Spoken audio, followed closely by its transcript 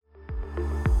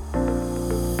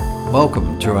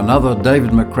Welcome to another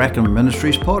David McCracken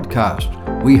Ministries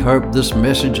podcast. We hope this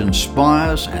message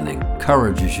inspires and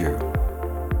encourages you.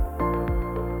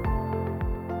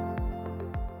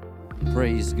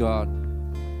 Praise God.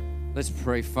 Let's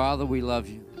pray. Father, we love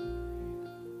you.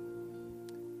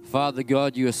 Father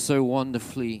God, you are so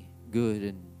wonderfully good,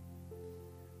 and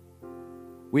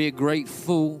we are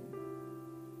grateful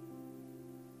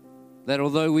that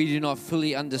although we do not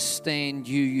fully understand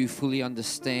you, you fully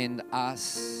understand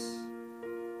us.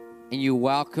 And you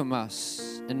welcome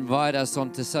us, invite us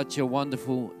onto such a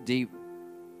wonderful, deep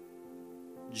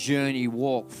journey,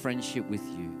 walk, friendship with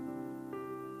you.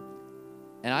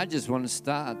 And I just want to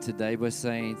start today by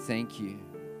saying thank you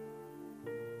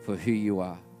for who you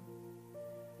are.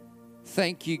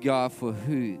 Thank you, God, for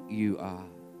who you are.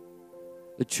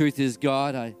 The truth is,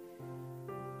 God,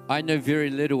 I know very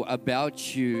little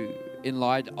about you in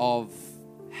light of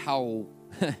how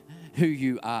who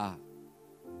you are,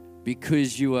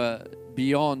 because you are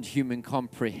beyond human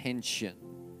comprehension.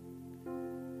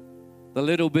 The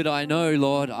little bit I know,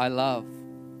 Lord, I love.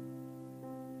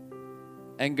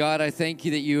 And God, I thank you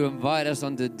that you invite us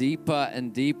onto deeper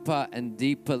and deeper and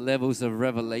deeper levels of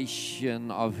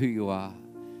revelation of who you are.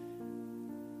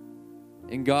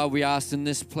 And God, we ask in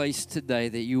this place today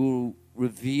that you will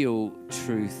reveal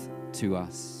truth to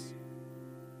us.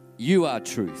 You are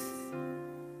truth.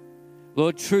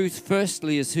 Lord, truth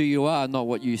firstly is who you are, not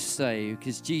what you say.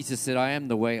 Because Jesus said, I am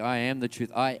the way, I am the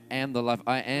truth, I am the life,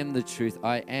 I am the truth,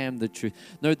 I am the truth.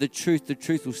 No, the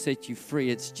truth will set you free.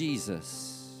 It's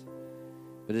Jesus.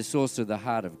 But it's also the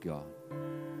heart of God.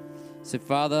 So,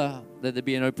 Father, let there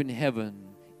be an open heaven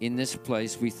in this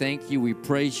place. We thank you, we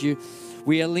praise you.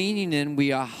 We are leaning in,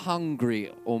 we are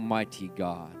hungry, Almighty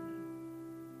God.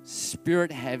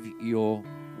 Spirit, have your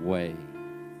way.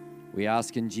 We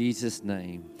ask in Jesus'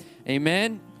 name.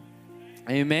 Amen.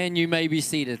 Amen. You may be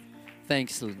seated.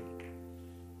 Thanks, Lynn.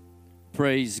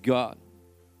 Praise God.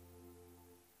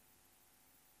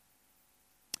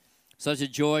 Such a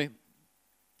joy,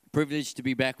 privilege to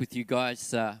be back with you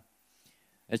guys.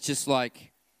 It's just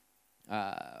like,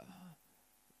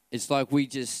 we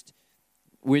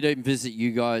don't visit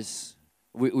you guys.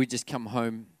 We just come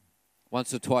home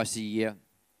once or twice a year.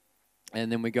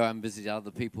 And then we go and visit other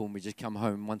people, and we just come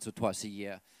home once or twice a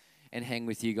year and hang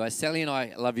with you guys. Sally and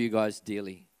I love you guys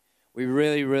dearly. We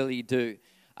really, really do.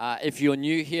 If you're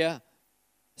new here,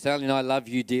 Sally and I love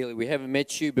you dearly. We haven't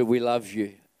met you, but we love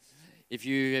you. If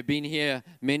you have been here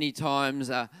many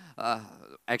times,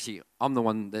 actually, I'm the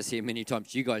one that's here many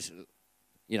times. You guys,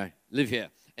 live here.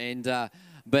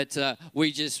 But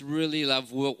we just really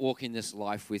love walking this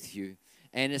life with you.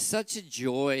 And it's such a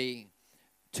joy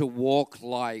to walk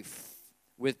life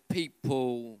with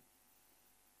people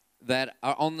that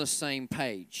are on the same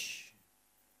page.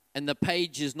 And the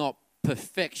page is not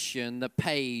perfection. The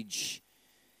page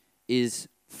is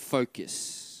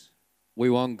focus.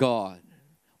 We want God.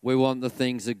 We want the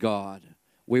things of God.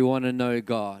 We want to know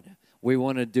God. We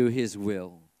want to do His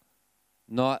will.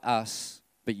 Not us,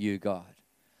 but you, God.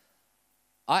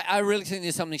 I really think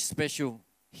there's something special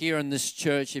here in this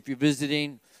church. If you're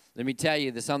visiting, let me tell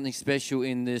you, there's something special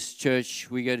in this church.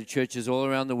 We go to churches all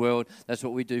around the world. That's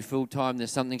what we do full time.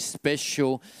 There's something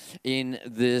special in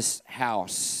this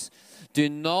house. Do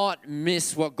not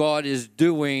miss what God is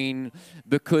doing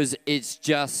because it's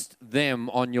just them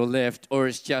on your left or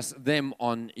it's just them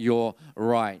on your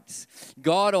right.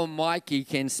 God Almighty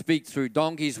can speak through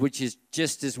donkeys, which is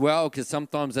just as well, because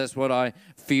sometimes that's what I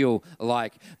feel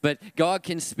like. But God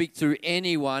can speak through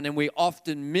anyone, and we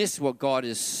often miss what God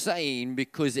is saying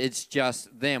because it's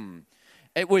just them.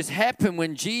 It was happened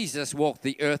when Jesus walked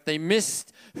the earth. They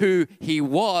missed who He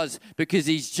was because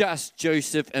He's just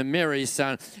Joseph and Mary's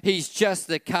son. He's just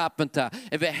the carpenter.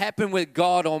 If it happened with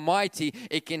God Almighty,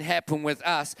 it can happen with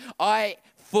us. I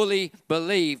fully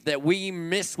believe that we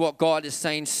miss what God is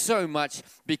saying so much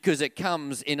because it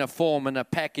comes in a form and a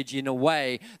package in a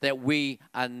way that we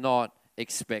are not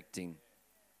expecting.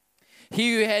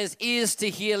 He who has ears to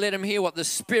hear, let him hear what the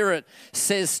Spirit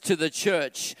says to the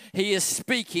church. He is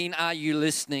speaking, are you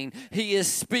listening? He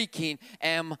is speaking,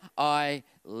 am I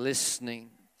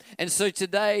listening? And so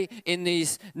today, in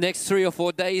these next 3 or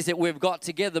 4 days that we've got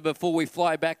together before we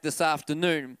fly back this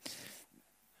afternoon,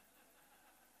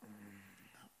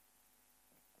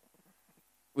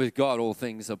 with God all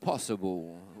things are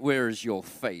possible. Where is your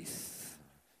faith?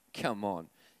 Come on.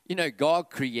 God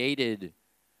created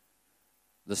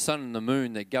the sun and the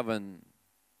moon that govern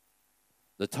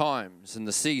the times and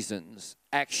the seasons.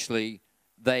 Actually,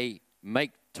 they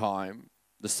make time.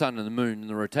 the sun and the moon and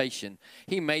the rotation.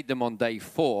 He made them on day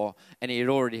 4, and he had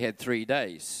already had 3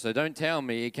 days. So don't tell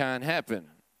me it can't happen.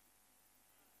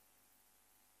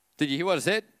 Did you hear what I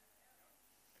said?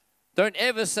 Don't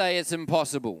ever say it's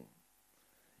impossible.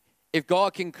 If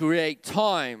God can create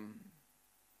time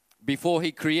before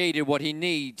he created what he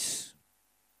needs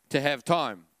to have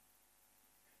time.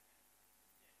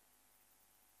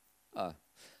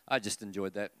 I just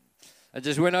enjoyed that. I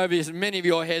just went over many of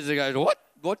your heads and go, what?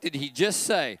 What did he just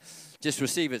say? Just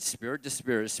receive it, spirit to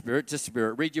spirit, spirit to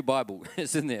spirit. Read your Bible.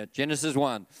 It's in there, Genesis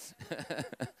 1.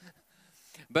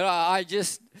 But I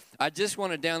just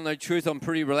want to download truth. I'm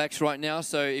pretty relaxed right now,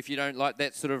 so if you don't like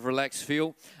that sort of relaxed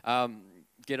feel,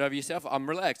 get over yourself. I'm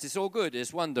relaxed. It's all good.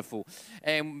 It's wonderful.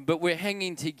 But we're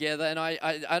hanging together, and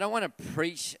I don't want to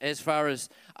preach as far as,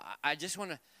 I just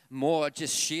want to more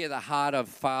just share the heart of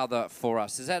Father for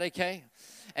us. Is that okay?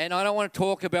 And I don't want to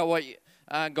talk about what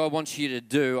God wants you to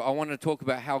do. I want to talk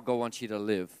about how God wants you to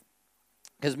live.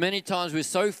 Because many times we're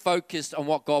so focused on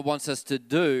what God wants us to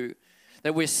do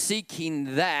that we're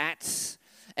seeking that.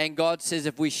 And God says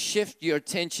if we shift your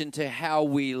attention to how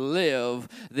we live,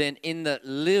 then in the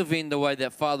living the way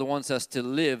that Father wants us to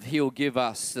live, he'll give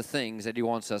us the things that he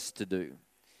wants us to do.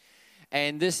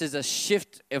 And this is a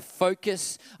shift of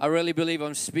focus. I really believe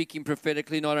I'm speaking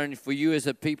prophetically, not only for you as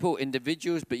a people,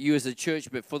 individuals, but you as a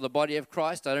church, but for the body of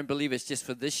Christ. I don't believe it's just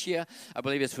for this year. I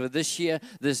believe it's for this year,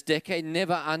 this decade.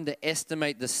 Never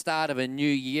underestimate the start of a new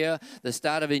year, the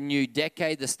start of a new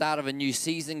decade, the start of a new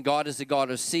season. God is a God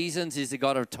of seasons. He's a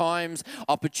God of times,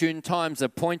 opportune times,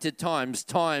 appointed times,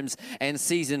 and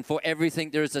season. For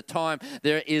everything, there is a time,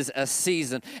 there is a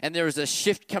season, and there is a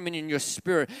shift coming in your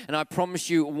spirit. And I promise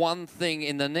you one thing,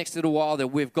 in the next little while that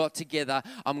we've got together,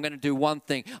 I'm going to do one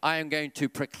thing. I am going to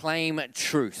proclaim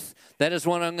truth. That is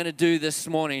what I'm going to do this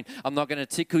morning. I'm not going to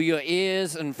tickle your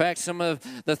ears. In fact, some of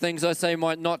the things I say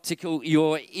might not tickle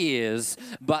your ears,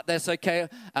 but that's okay.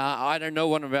 I don't know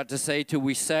what I'm about to say till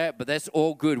we say it, but that's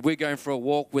all good. We're going for a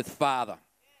walk with Father.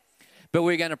 But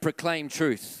we're going to proclaim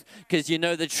truth because you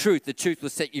know the truth will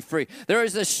set you free. There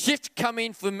is a shift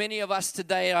coming for many of us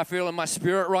today, I feel in my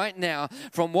spirit right now,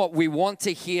 from what we want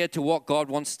to hear to what God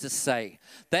wants to say.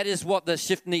 That is what the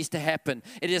shift needs to happen.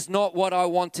 It is not what I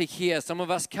want to hear. Some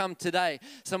of us come today,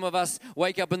 some of us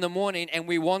wake up in the morning and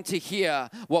we want to hear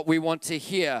what we want to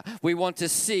hear. We want to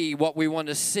see what we want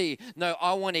to see. No,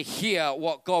 I want to hear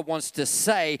what God wants to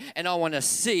say, and I want to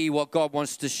see what God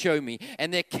wants to show me.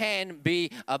 And there can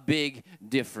be a big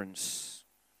difference.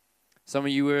 Some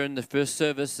of you were in the first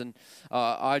service, and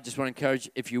I just want to encourage,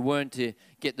 if you weren't, to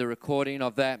get the recording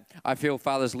of that. I feel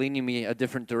Father's leading me a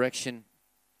different direction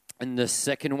in the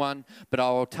second one, but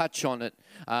I will touch on it.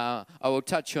 I will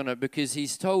touch on it because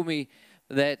he's told me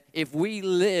that if we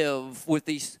live with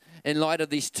these, in light of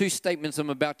these two statements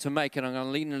I'm about to make, and I'm going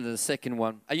to lean into the second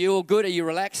one. Are you all good? Are you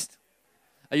relaxed?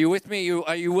 Are you with me?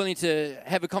 Are you willing to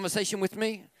have a conversation with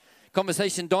me?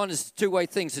 Conversation, Don, is two-way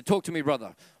things. So talk to me,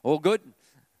 brother. All good?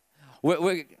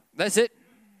 That's it?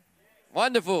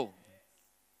 Wonderful.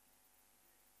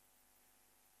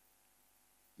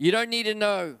 You don't need to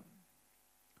know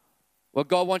what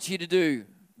God wants you to do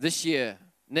this year,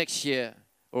 next year,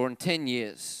 or in 10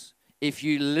 years if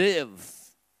you live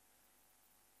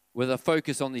with a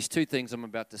focus on these two things I'm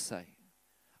about to say.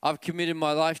 I've committed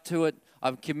my life to it.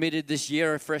 I've committed this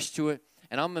year afresh to it.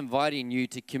 And I'm inviting you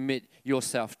to commit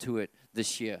yourself to it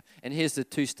this year. And here's the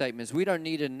two statements. We don't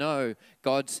need to know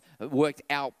God's worked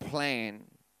out plan.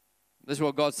 This is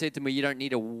what God said to me. You don't need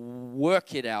to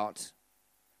work it out.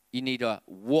 You need to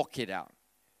walk it out.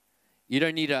 You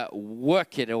don't need to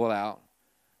work it all out.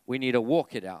 We need to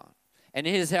walk it out. And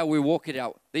here's how we walk it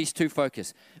out. These two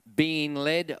focus. Being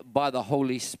led by the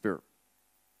Holy Spirit.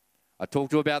 I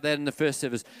talked to you about that in the first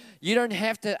service. You don't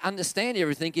have to understand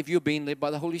everything if you're being led by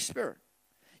the Holy Spirit.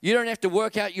 You don't have to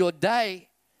work out your day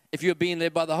if you're being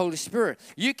led by the Holy Spirit.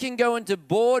 You can go into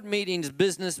board meetings,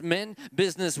 businessmen,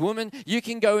 businesswomen. You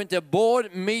can go into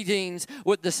board meetings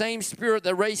with the same Spirit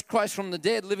that raised Christ from the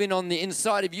dead living on the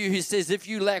inside of you, who says, if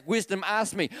you lack wisdom,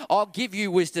 ask me. I'll give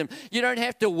you wisdom. You don't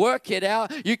have to work it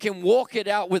out. You can walk it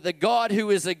out with a God who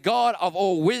is a God of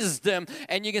all wisdom.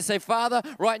 And you can say, Father,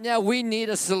 right now we need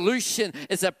a solution.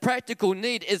 It's a practical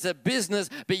need. It's a business.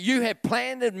 But you have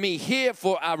planted me here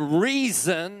for a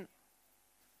reason.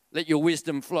 Let your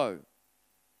wisdom flow.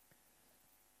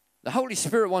 The Holy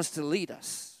Spirit wants to lead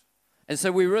us. And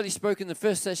so we really spoke in the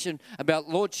first session about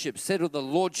lordship, settle the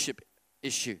lordship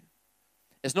issue.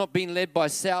 It's not being led by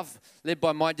self, led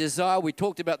by my desire. We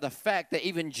talked about the fact that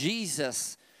even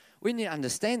Jesus, we need to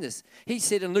understand this. He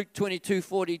said in Luke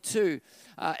 22:42,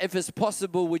 if it's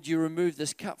possible, would you remove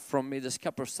this cup from me, this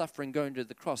cup of suffering going to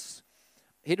the cross?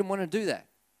 He didn't want to do that.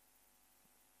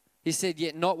 He said,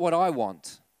 yet not what I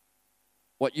want,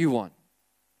 what you want.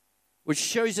 which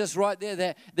shows us right there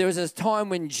that there was a time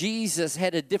when Jesus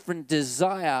had a different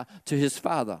desire to his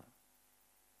Father.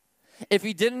 If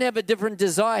he didn't have a different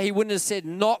desire, he wouldn't have said,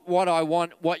 not what I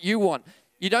want, what you want.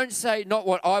 You don't say, not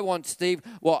what I want, Steve.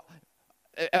 What?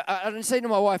 I don't say to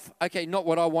my wife, okay, not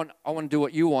what I want to do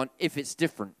what you want, if it's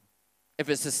different. If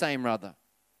it's the same, rather.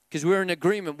 Because we're in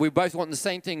agreement. We both want the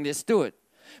same thing. Let's do it.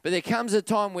 But there comes a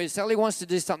time where Sally wants to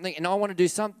do something and I want to do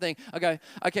something. I go,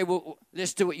 okay, well,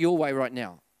 let's do it your way right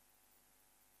now.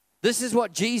 This is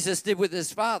what Jesus did with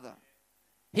his Father.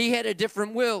 He had a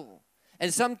different will.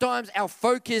 And sometimes our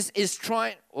focus is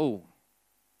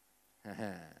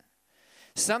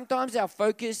sometimes our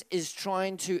focus is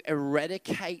trying to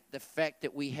eradicate the fact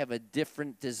that we have a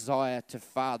different desire to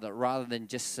Father rather than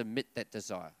just submit that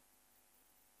desire.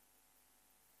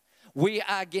 We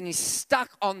are getting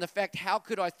stuck on the fact, how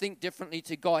could I think differently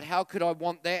to God? How could I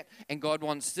want that? And God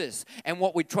wants this. And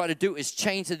what we try to do is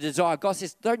change the desire. God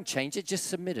says, don't change it, just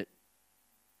submit it.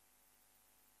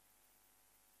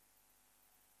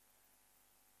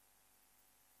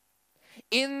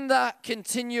 In the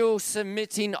continual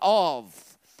submitting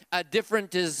of a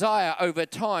different desire over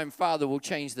time, Father will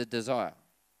change the desire.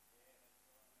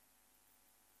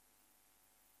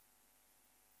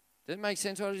 Does it make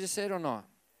sense what I just said or not?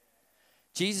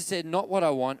 Jesus said, not what I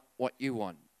want, what you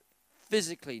want.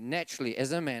 Physically, naturally,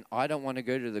 as a man, I don't want to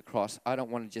go to the cross. I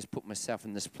don't want to just put myself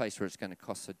in this place where it's going to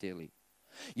cost so dearly.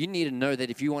 You need to know that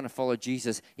if you want to follow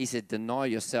Jesus, he said, deny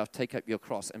yourself, take up your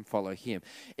cross and follow him.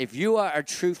 If you are a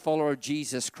true follower of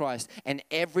Jesus Christ and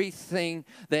everything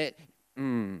that,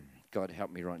 God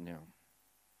help me right now.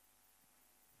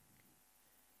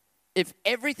 If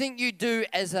everything you do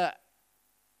as a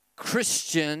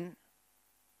Christian,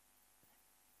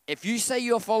 if you say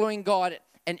you're following God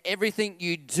and everything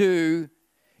you do,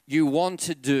 you want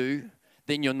to do,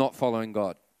 then you're not following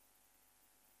God.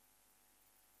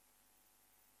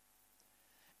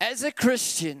 As a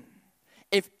Christian,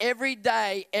 if every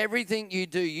day, everything you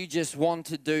do, you just want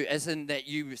to do, as in that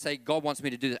you say, God wants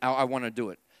me to do this, I want to do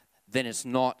it, then it's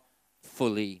not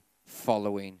fully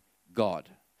following God.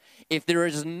 If there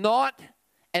is not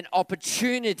an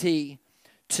opportunity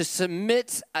to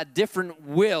submit a different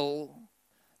will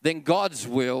than God's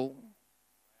will,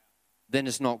 then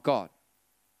it's not God.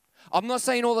 I'm not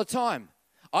saying all the time.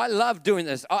 I love doing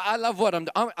this. I love what I'm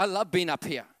doing. I love being up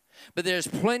here. But there's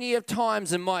plenty of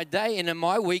times in my day and in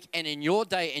my week and in your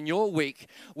day and your week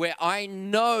where I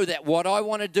know that what I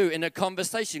want to do in a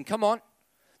conversation, come on,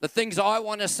 the things I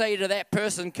want to say to that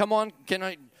person, come on,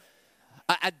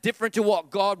 are different to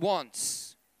what God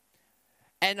wants.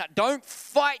 And don't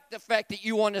fight the fact that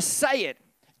you want to say it.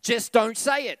 Just don't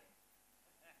say it.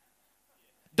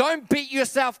 Don't beat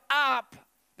yourself up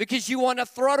because you want to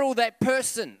throttle that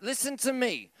person. Listen to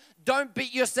me. Don't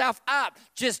beat yourself up.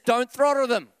 Just don't throttle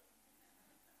them.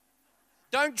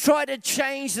 Don't try to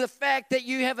change the fact that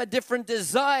you have a different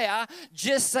desire.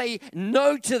 Just say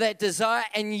no to that desire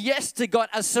and yes to God.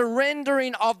 A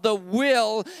surrendering of the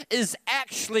will is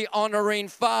actually honoring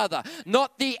Father.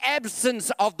 Not the absence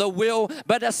of the will,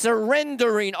 but a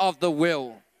surrendering of the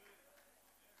will.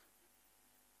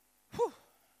 Whew.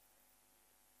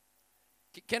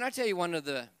 Can I tell you one of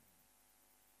the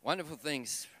wonderful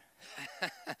things?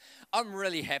 I'm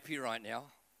really happy right now.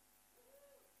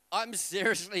 I'm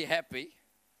seriously happy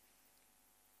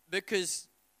because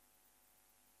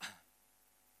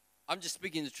I'm just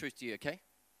speaking the truth to you, okay?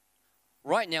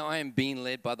 Right now, I am being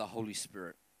led by the Holy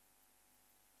Spirit.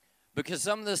 Because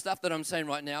some of the stuff that I'm saying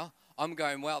right now, I'm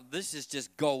going, wow, this is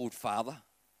just gold, Father.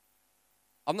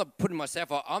 I'm not putting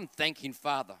myself out. I'm thanking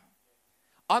Father.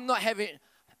 I'm not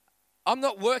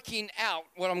working out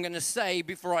what I'm going to say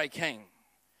before I came.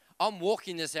 I'm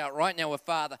walking this out right now with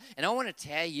Father. And I want to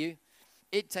tell you,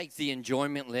 it takes the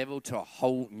enjoyment level to a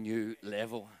whole new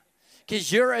level.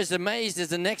 Because you're as amazed as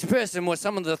the next person with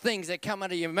some of the things that come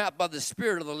out of your mouth by the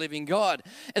Spirit of the living God.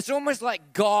 It's almost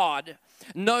like God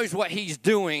knows what he's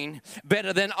doing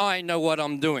better than I know what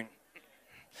I'm doing.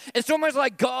 It's almost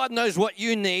like God knows what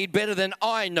you need better than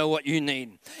I know what you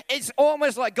need. It's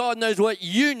almost like God knows what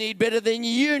you need better than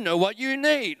you know what you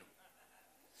need.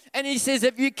 And he says,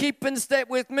 if you keep in step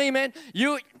with me, man,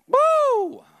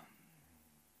 woo!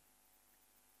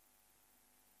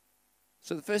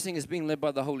 So the first thing is being led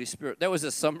by the Holy Spirit. That was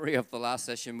a summary of the last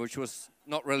session, which was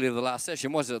not really the last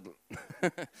session, was it?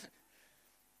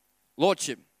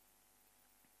 Lordship.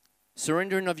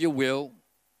 Surrendering of your will.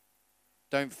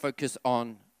 Don't focus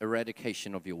on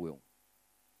eradication of your will.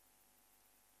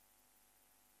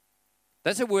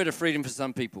 That's a word of freedom for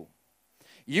some people.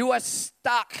 You are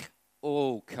stuck.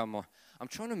 Oh, come on. I'm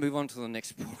trying to move on to the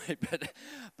next point,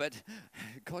 but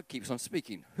God keeps on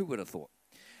speaking. Who would have thought?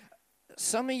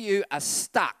 some of you are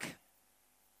stuck,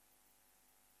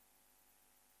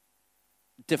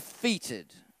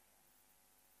 defeated,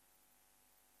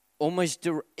 almost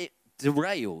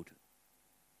derailed.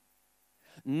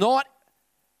 Not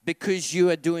because you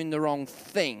are doing the wrong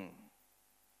thing,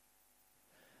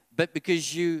 but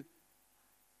because you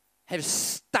have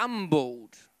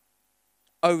stumbled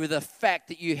over the fact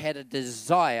that you had a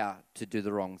desire to do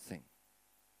the wrong thing.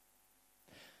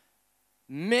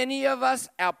 Many of us,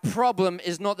 our problem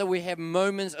is not that we have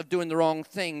moments of doing the wrong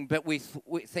thing, but we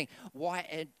think, why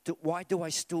do I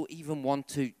still even want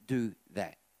to do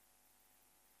that?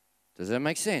 Does that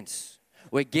make sense?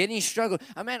 We're getting struggled.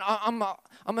 I mean,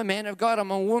 I'm a man of God.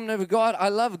 I'm a woman of God. I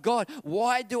love God.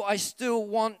 Why do I still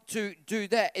want to do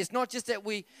that? It's not just that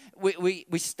we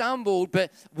stumbled,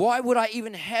 but why would I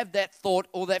even have that thought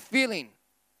or that feeling?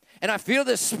 And I feel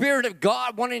the Spirit of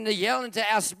God wanting to yell into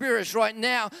our spirits right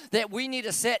now that we need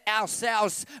to set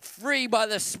ourselves free by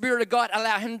the Spirit of God.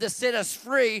 Allow Him to set us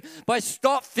free by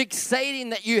stop fixating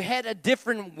that you had a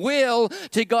different will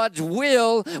to God's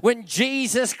will when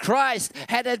Jesus Christ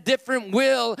had a different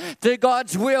will to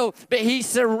God's will. But He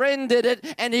surrendered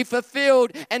it and He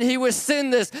fulfilled and He was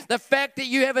sinless. The fact that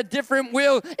you have a different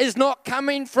will is not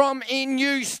coming from in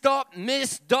you. Stop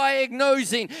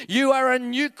misdiagnosing. You are a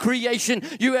new creation.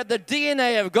 You have the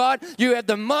DNA of God, you have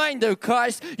the mind of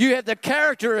Christ, you have the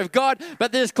character of God,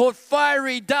 but this called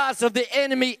fiery darts of the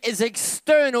enemy is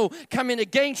external coming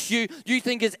against you. You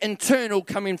think it's internal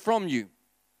coming from you.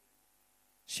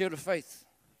 Shield of faith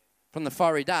from the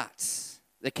fiery darts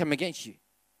that come against you.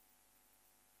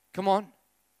 Come on.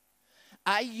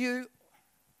 Are you...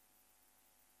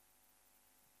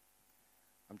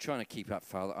 I'm trying to keep up,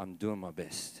 Father. I'm doing my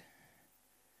best.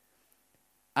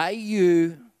 Are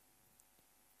you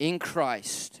in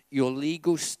Christ, your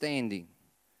legal standing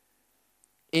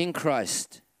in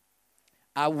Christ?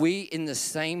 Are we in the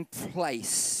same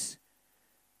place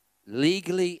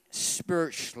legally,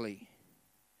 spiritually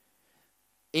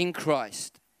in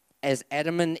Christ as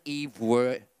Adam and Eve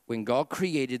were when God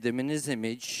created them in His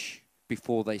image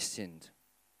before they sinned?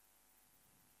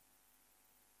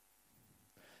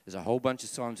 There's a whole bunch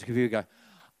of times people go,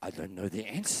 I don't know the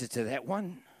answer to that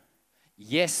one.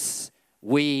 Yes,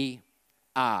 we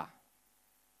are.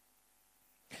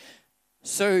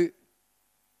 So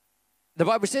the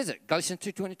Bible says it, Galatians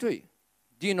 2:22.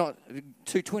 Do you not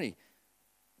 2:20?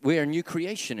 We're a new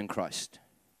creation in Christ.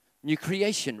 New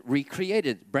creation,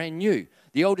 recreated, brand new.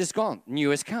 The old is gone,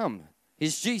 new has come.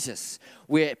 He's Jesus.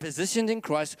 We're positioned in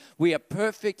Christ. We are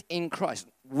perfect in Christ.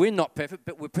 We're not perfect,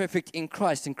 but we're perfect in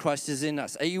Christ, and Christ is in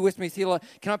us. Are you with me, Theolo?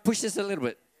 Can I push this a little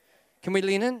bit? Can we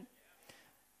lean in?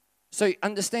 So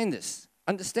understand this.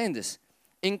 Understand this.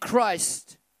 In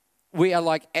Christ, we are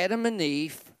like Adam and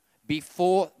Eve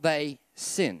before they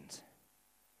sinned.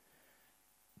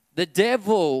 The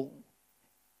devil,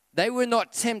 they were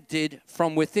not tempted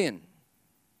from within.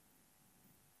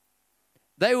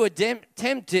 They were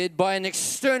tempted by an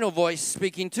external voice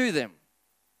speaking to them.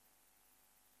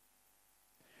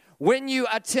 When you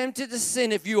are tempted to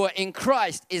sin, if you are in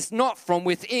Christ, it's not from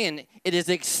within. It is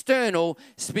external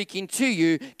speaking to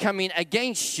you, coming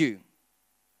against you.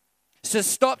 So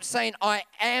stop saying, I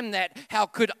am that. How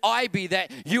could I be that?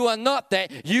 You are not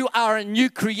that. You are a new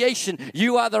creation.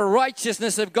 You are the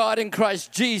righteousness of God in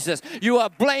Christ Jesus. You are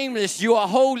blameless. You are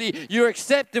holy. You're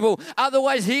acceptable.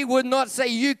 Otherwise, He would not say,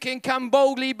 you can come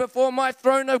boldly before my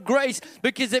throne of grace.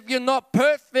 Because if you're not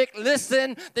perfect,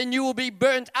 listen, then you will be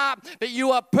burnt up. But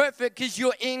you are perfect because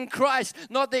you're in Christ.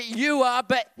 Not that you are,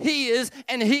 but He is,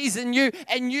 and He's in you.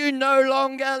 And you no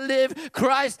longer live.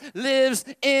 Christ lives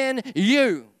in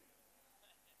you.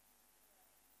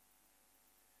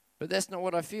 But that's not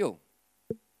what I feel.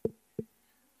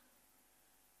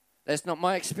 That's not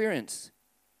my experience.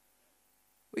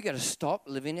 We got to stop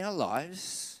living our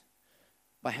lives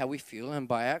by how we feel and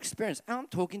by our experience. I'm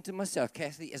talking to myself,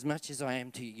 Kathy, as much as I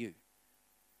am to you.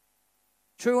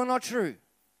 True or not true?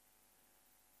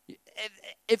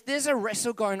 If there's a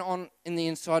wrestle going on in the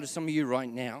inside of some of you right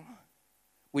now,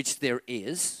 which there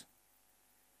is,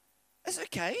 that's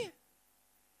okay.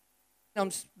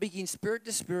 I'm speaking spirit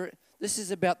to spirit. This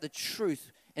is about the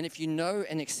truth. And if you know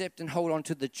and accept and hold on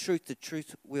to the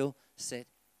truth will set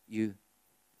you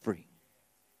free.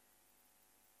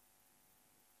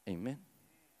 Amen.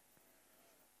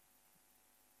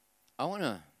 I want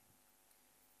to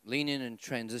lean in and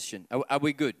transition. Are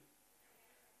we good?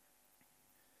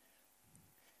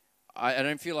 I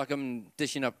don't feel like I'm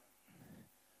dishing up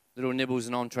little nibbles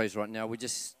and entrees right now. We're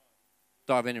just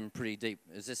diving in pretty deep.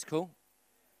 Is this cool?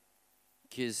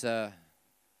 Because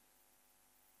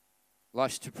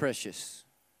life's too precious.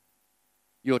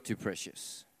 You're too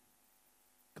precious.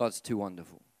 God's too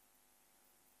wonderful.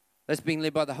 That's being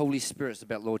led by the Holy Spirit. It's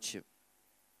about lordship.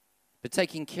 But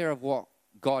taking care of what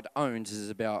God owns is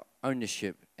about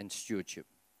ownership and stewardship.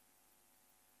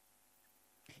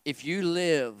 If you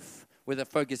live with a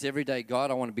focus every day,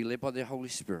 God, I want to be led by the Holy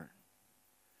Spirit,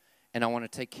 and I want to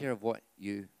take care of what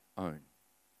you own,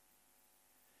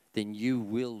 then you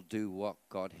will do what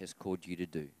God has called you to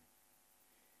do.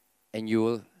 And you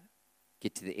will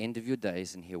get to the end of your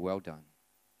days and hear, well done.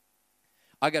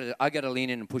 I got to lean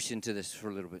in and push into this for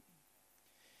a little bit.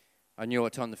 I knew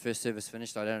what time the first service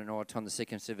finished. I don't know what time the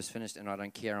second service finished, and I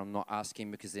don't care. I'm not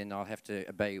asking, because then I'll have to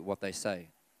obey what they say.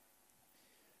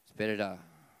 It's better to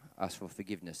ask for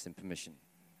forgiveness than permission.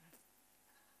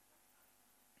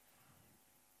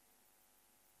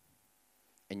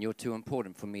 And you're too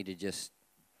important for me to just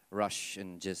rush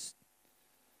and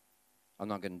I'm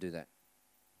not going to do that.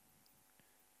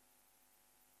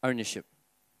 Ownership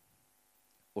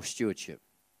or stewardship.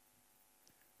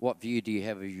 What view do you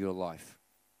have of your life?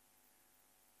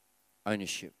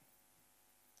 Ownership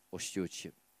or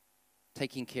stewardship.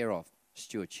 Taking care of,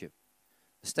 stewardship.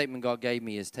 The statement God gave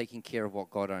me is taking care of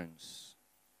what God owns.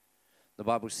 The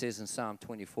Bible says in Psalm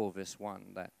 24 verse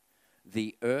 1 that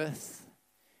the earth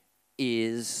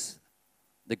is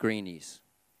the greenies.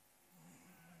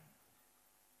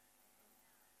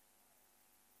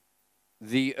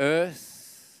 The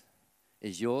earth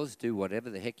is yours. Do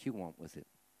whatever the heck you want with it.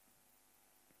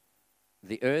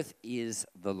 The earth is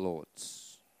the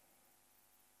Lord's,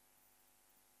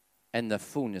 and the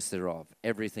fullness thereof,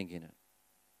 everything in it.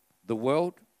 The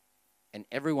world and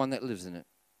everyone that lives in it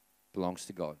belongs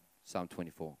to God. Psalm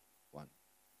 24, 1.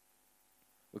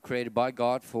 We're created by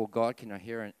God, for God. Can I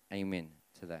hear an amen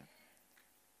to that?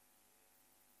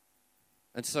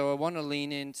 And so I want to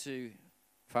lean into,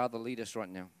 Father, lead us right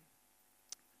now.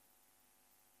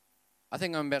 I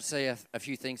think I'm about to say a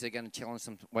few things that are going to challenge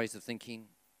some ways of thinking,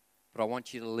 but I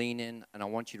want you to lean in, and I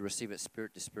want you to receive it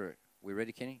spirit to spirit. We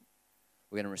ready, Kenny?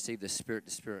 We're going to receive this spirit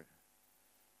to spirit.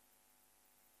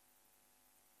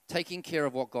 Taking care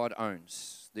of what God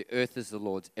owns. The earth is the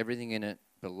Lord's. Everything in it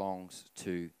belongs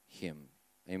to Him.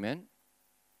 Amen?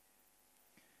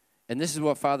 And this is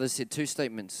what Father said, two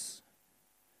statements.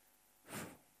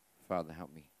 Father,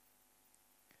 help me.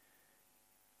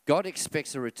 God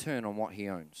expects a return on what He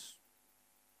owns.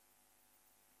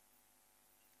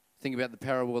 Think about the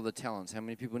parable of the talents. How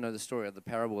many people know the story of the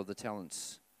parable of the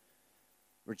talents?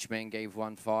 Rich man gave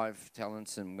one 5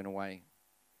 talents and went away.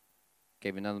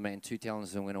 Gave another man 2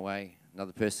 talents and went away.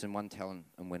 Another person 1 talent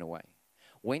and went away.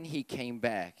 When he came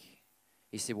back,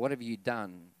 he said, what have you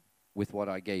done with what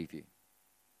I gave you?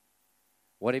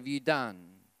 What have you done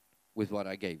with what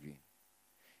I gave you?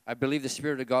 I believe the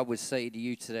Spirit of God would say to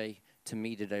you today, to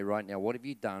me today, right now, what have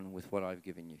you done with what I've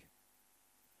given you?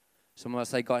 Someone might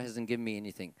say, God hasn't given me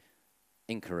anything.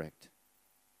 Incorrect.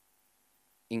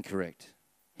 Incorrect.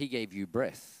 He gave you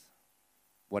breath.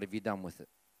 What have you done with it?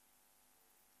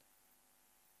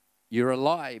 You're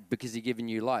alive because He's given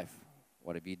you life.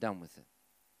 What have you done with it?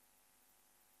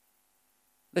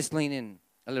 Let's lean in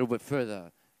a little bit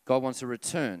further. God wants a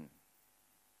return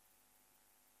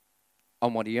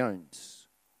on what He owns.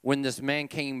 When this man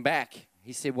came back,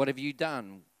 he said, what have you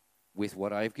done with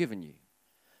what I have given you?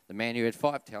 The man who had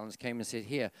 5 talents came and said,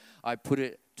 here, I put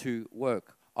it to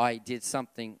work. I did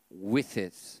something with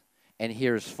it. And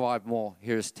here is 5 more.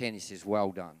 Here is 10. He says,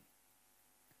 well done.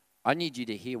 I need you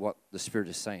to hear what the Spirit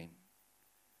is saying.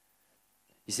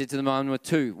 He said to the man with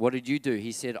 2, what did you do?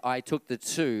 He said, I took the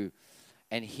 2,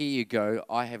 and here you go.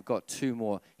 I have got 2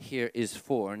 more. Here is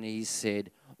 4. And he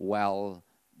said, well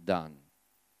done.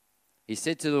 He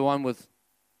said to the one with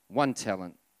 1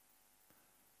 talent,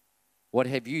 what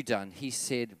have you done? He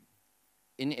said,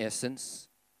 in essence,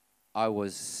 I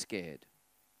was scared,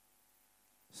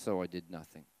 so I did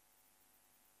nothing.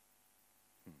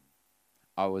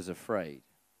 I was afraid,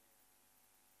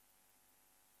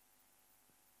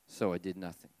 so I did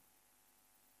nothing.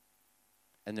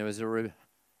 And there was a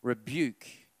rebuke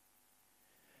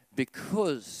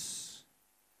because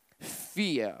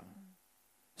fear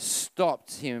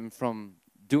stopped him from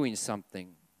doing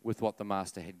something with what the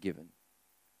master had given.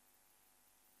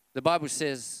 The Bible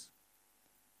says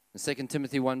in 2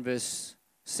 Timothy 1 verse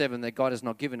 7 that God has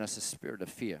not given us a spirit of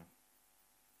fear,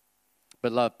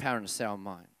 but love, power, and a sound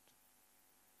mind.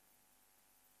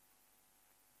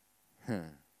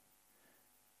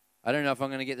 I don't know if I'm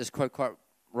going to get this quote quite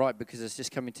right because it's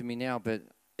just coming to me now, but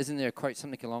isn't there a quote,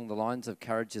 something along the lines of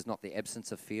courage is not the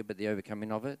absence of fear, but the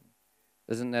overcoming of it?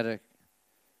 Isn't that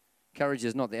courage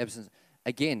is not the absence.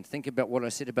 Again, think about what I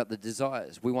said about the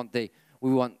desires. We want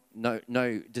we want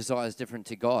no desires different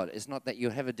to God. It's not that you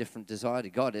have a different desire to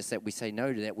God. It's that we say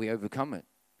no to that, we overcome it.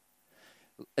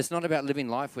 It's not about living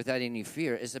life without any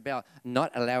fear. It's about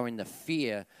not allowing the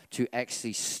fear to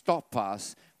actually stop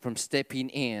us from stepping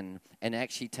in and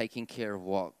actually taking care of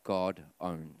what God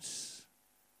owns.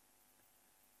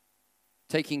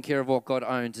 Taking care of what God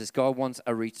owns is God wants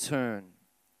a return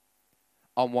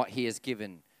on what He has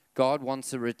given. God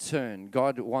wants a return.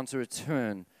 God wants a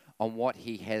return on what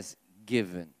He has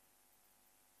given.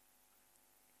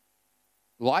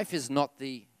 Life is not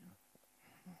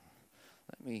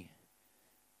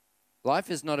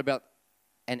Life is not about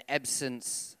an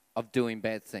absence of doing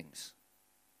bad things.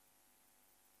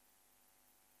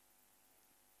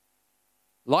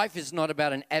 Life is not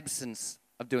about an absence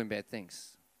of doing bad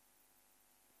things.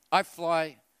 I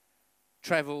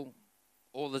travel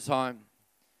all the time,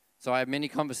 so I have many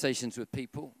conversations with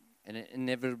people, and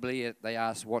inevitably they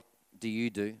ask, what do you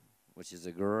do? Which is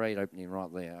a great opening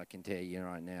right there, I can tell you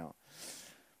right now.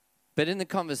 But in the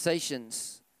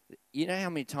conversations, you know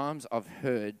how many times I've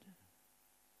heard,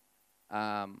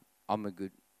 I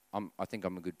think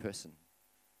I'm a good person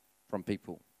from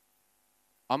people.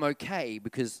 I'm okay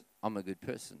because I'm a good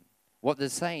person. What they're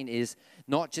saying is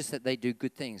not just that they do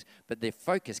good things, but they're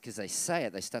focused because they say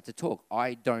it. They start to talk.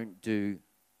 I don't do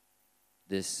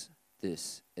this,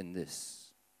 this, and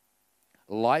this.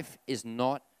 Life is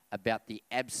not about the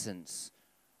absence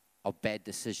of bad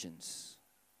decisions.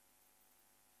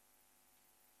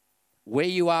 Where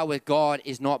you are with God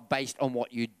is not based on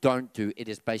what you don't do. It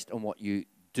is based on what you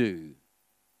do.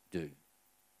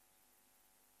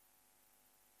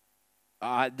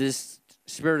 This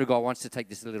Spirit of God wants to take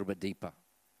this a little bit deeper,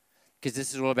 because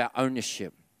this is all about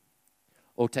ownership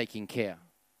or taking care.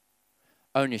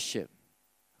 Ownership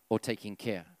or taking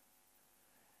care.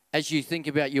 As you think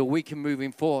about your week and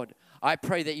moving forward, I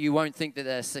pray that you won't think that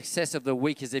the success of the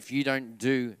week is if you don't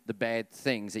do the bad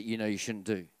things that you know you shouldn't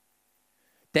do.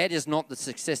 That is not the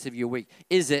success of your week.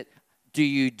 Is it, do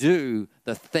you do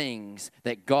the things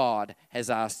that God has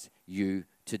asked you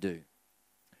to do?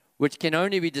 Which can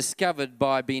only be discovered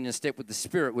by being in step with the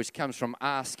Spirit, which comes from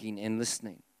asking and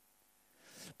listening.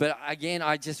 But again,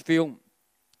 I just feel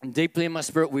deeply in my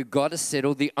spirit, we've got to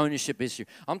settle the ownership issue.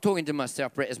 I'm talking to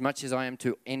myself, Brett, as much as I am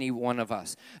to any one of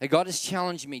us. And God is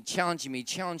challenging me.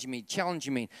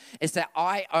 It's that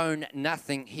I own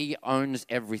nothing. He owns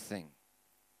everything.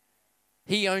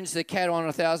 He owns the cattle on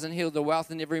 1,000 hills, the wealth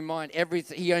in every mind,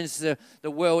 everything. He owns the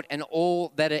world and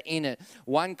all that are in it.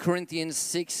 1 Corinthians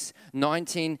 6,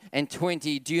 19 and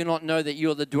 20. Do you not know that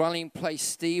you're the dwelling place,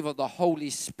 Steve, of the Holy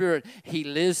Spirit? He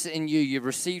lives in you. You've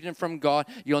received him from God.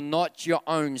 You're not your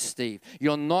own, Steve.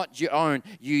 You're not your own.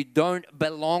 You don't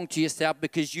belong to yourself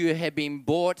because you have been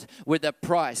bought with a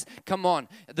price. Come on.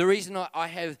 The reason I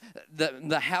have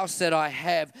the house that I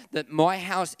have, that my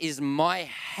house is my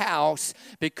house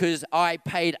because I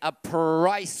paid a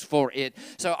price for it.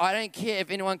 So I don't care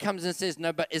if anyone comes and says,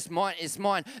 no, but it's mine.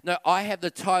 No, I have the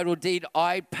title deed.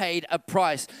 I paid a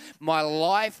price. My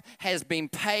life has been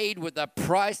paid with a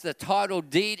price. The title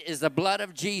deed is the blood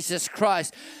of Jesus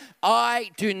Christ.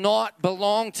 I do not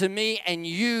belong to me, and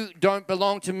you don't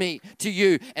belong to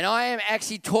you. And I am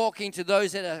actually talking to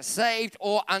those that are saved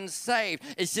or unsaved.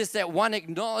 It's just that one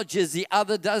acknowledges, the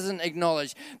other doesn't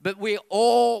acknowledge. But we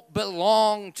all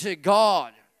belong to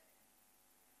God.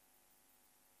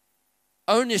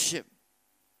 Ownership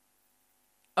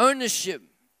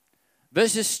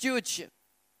versus stewardship.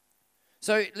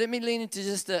 So let me lean into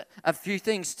just a few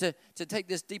things to take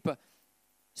this deeper.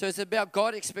 So it's about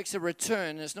God expects a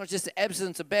return. It's not just the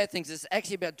absence of bad things. It's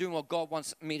actually about doing what God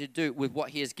wants me to do with what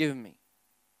he has given me.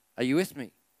 Are you with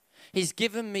me? He's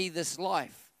given me this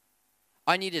life.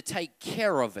 I need to take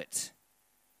care of it.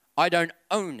 I don't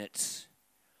own it.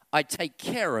 I take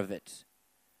care of it.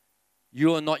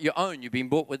 You are not your own. You've been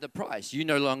bought with a price. You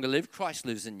no longer live. Christ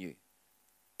lives in you.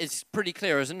 It's pretty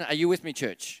clear, isn't it? Are you with me,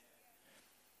 church?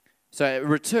 So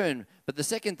return. But the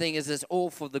second thing is it's all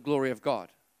for the glory of God.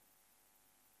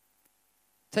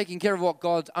 Taking care of what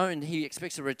God's owned, he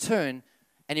expects a return,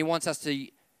 and he wants us to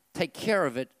take care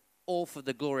of it all for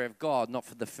the glory of God, not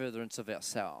for the furtherance of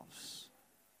ourselves.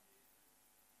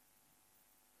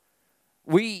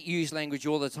 We use language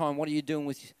all the time. What are you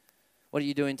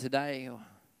doing today? Or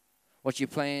what's your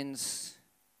plans?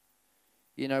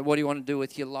 You know, what do you want to do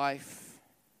with your life?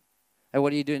 Hey,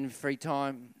 what are you doing in free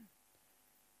time?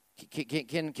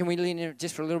 Can we lean in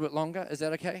just for a little bit longer? Is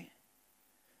that okay?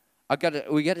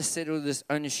 We got to settle this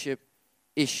ownership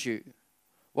issue.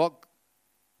 What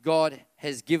God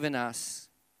has given us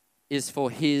is for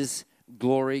his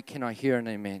glory. Can I hear an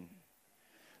amen?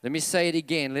 Let me say it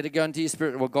again. Let it go into your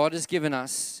spirit. What God has given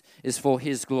us is for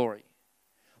His glory.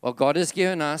 What God has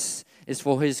given us is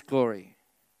for His glory.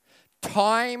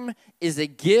 Time is a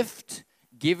gift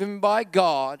given by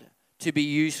God to be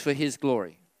used for His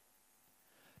glory.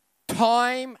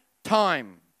 Time.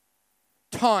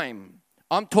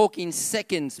 I'm talking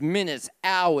seconds, minutes,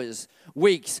 hours,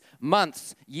 weeks,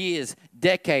 months, years,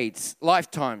 decades,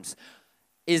 lifetimes,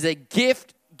 is a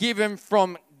gift given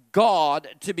from God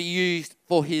to be used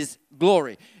for His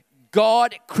glory.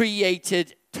 God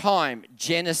created time,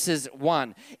 Genesis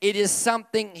 1. It is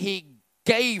something He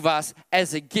gave us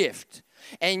as a gift.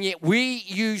 And yet we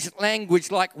use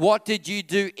language like, what did you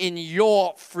do in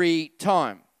your free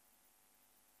time?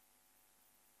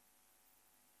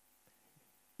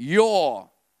 Your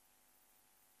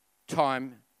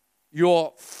time,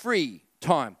 your free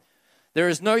time. There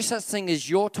is no such thing as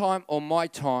your time or my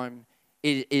time.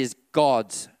 It is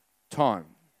God's time.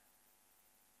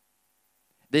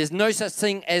 There's no such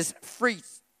thing as free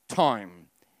time.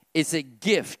 It's a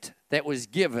gift that was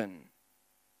given.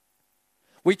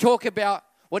 We talk about,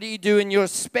 what do you do in your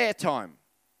spare time?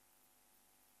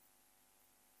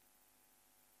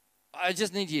 I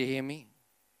just need you to hear me.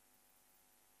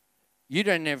 You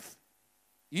don't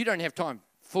have time,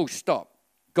 full stop.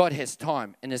 God has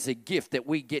time, and it's a gift that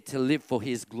we get to live for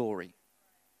His glory.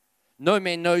 No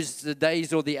man knows the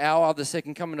days or the hour of the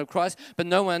second coming of Christ, but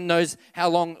no one knows how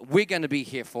long we're going to be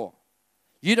here for.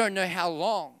 You don't know how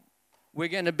long we're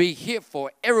going to be here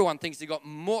for. Everyone thinks they've got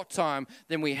more time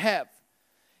than we have.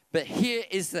 But here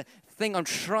is the thing I'm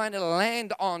trying to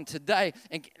land on today.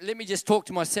 And let me just talk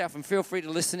to myself, and feel free to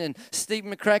listen in. Steve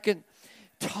McCracken,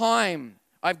 time.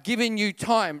 I've given you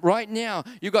time. Right now,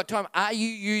 you've got time. Are you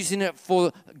using it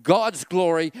for God's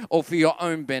glory or for your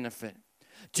own benefit?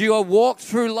 Do you walk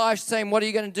through life saying, what are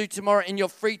you going to do tomorrow in your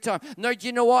free time? No, do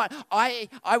you know what? I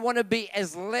want to be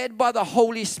as led by the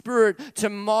Holy Spirit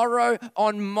tomorrow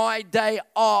on my day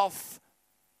off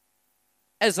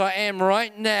as I am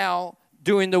right now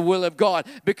doing the will of God,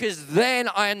 because then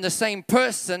I am the same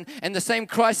person, and the same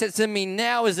Christ that's in me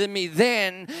now is in me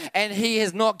then, and He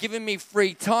has not given me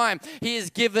free time. He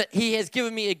has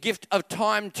given me a gift of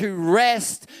time to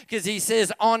rest, because He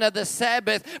says honor the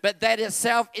Sabbath, but that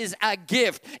itself is a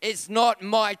gift. It's not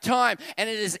my time, and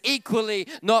it is equally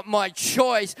not my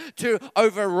choice to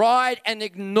override and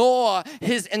ignore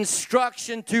His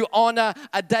instruction to honor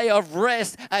a day of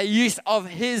rest, a use of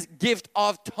His gift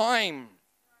of time.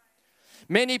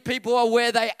 Many people are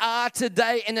where they are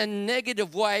today in a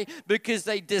negative way because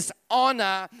they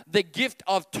dishonor the gift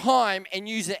of time and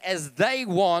use it as they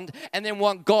want, and then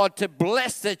want God to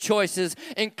bless their choices,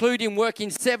 including working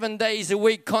 7 days a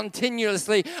week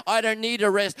continuously. I don't need a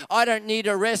rest. I don't need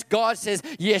a rest. God says,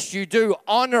 yes, you do.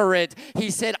 Honor it.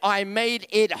 He said, I made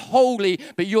it holy,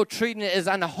 but you're treating it as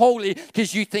unholy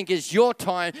because you think it's your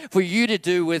time for you to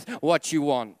do with what you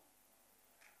want.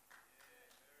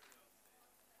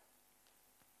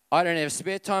 I don't have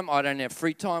spare time. I don't have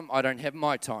free time. I don't have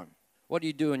my time. What do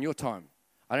you do in your time?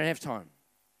 I don't have time.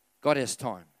 God has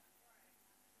time.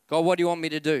 God, what do you want me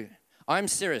to do? I'm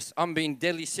serious. I'm being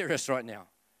deadly serious right now.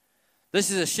 This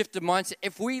is a shift of mindset.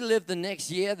 If we live the next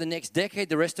year, the next decade,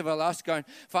 the rest of our lives going,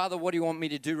 Father, what do you want me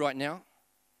to do right now?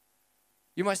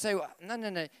 You might say, well,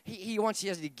 no. He wants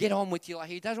you to get on with your life.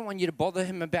 He doesn't want you to bother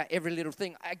Him about every little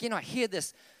thing. Again, I hear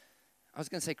this. I was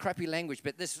going to say crappy language,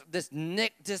 but this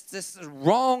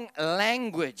wrong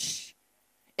language.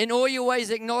 In all your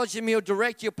ways, acknowledge Him, He'll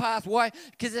direct your path. Why?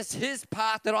 Because it's His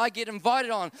path that I get invited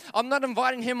on. I'm not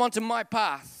inviting Him onto my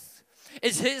path.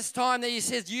 It's His time that He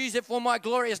says, use it for my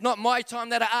glory. It's not my time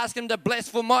that I ask Him to bless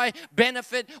for my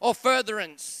benefit or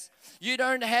furtherance.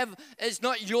 It's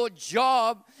not your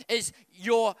job. It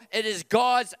is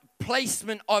God's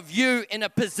placement of you in a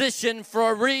position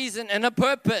for a reason and a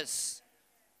purpose.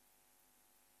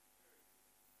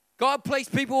 God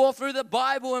placed people all through the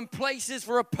Bible in places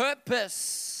for a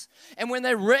purpose. And when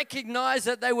they recognized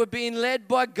that they were being led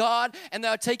by God and they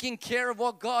were taking care of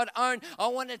what God owned, I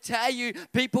want to tell you,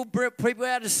 people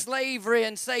out of slavery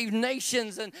and saved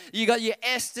nations. And you got your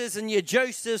Esthers and your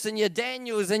Josephs and your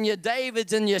Daniels and your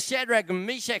Davids and your Shadrach and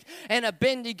Meshach and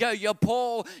Abednego, your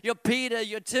Paul, your Peter,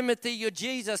 your Timothy, your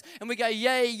Jesus. And we go,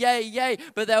 yay, yay, yay.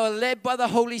 But they were led by the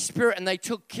Holy Spirit and they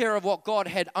took care of what God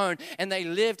had owned. And they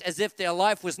lived as if their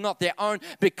life was not their own,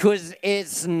 because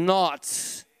it's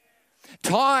not.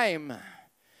 Time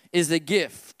is a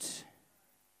gift.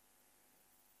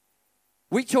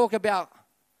 We talk about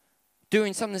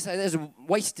doing something that there's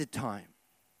wasted time,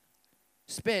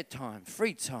 spare time,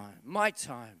 free time, my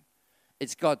time.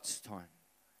 It's God's time.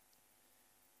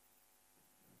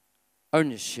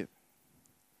 Ownership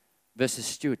versus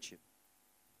stewardship.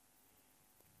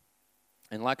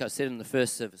 And like I said in the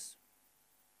first service,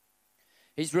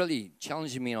 He's really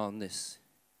challenging me on this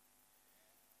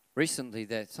recently,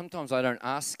 that sometimes I don't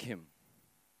ask him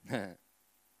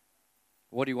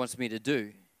what he wants me to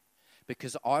do,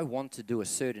 because I want to do a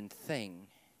certain thing,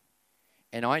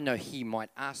 and I know he might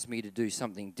ask me to do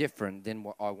something different than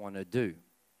what I want to do.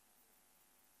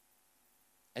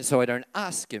 And so I don't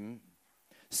ask him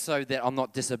so that I'm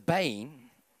not disobeying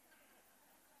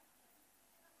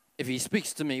if he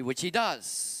speaks to me, which he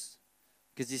does.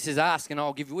 Because he says, ask and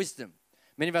I'll give you wisdom.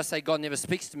 Many of us say God never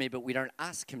speaks to me, but we don't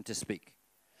ask him to speak.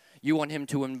 You want him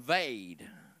to invade.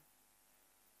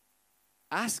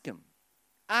 Ask him.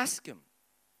 Ask him.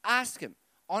 Ask him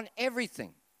on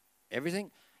everything.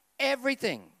 Everything?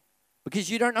 Everything. Because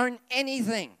you don't own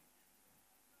anything.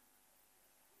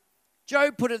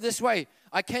 Job put it this way: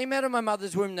 I came out of my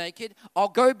mother's womb naked. I'll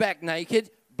go back naked.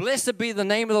 Blessed be the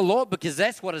name of the Lord, because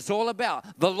that's what it's all about.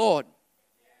 The Lord.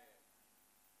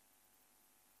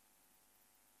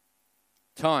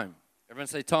 Time. Everyone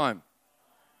say time.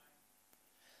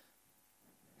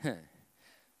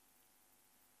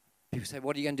 People say,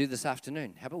 what are you going to do this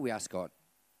afternoon? How about we ask God?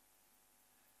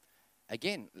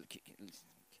 Again, do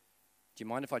you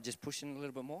mind if I just push in a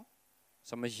little bit more?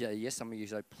 Some of you say yes, some of you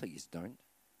say, please don't.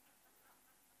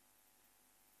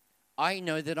 I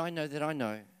know that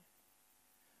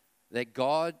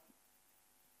God's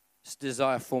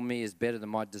desire for me is better than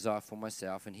my desire for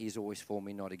myself, and he's always for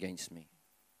me, not against me.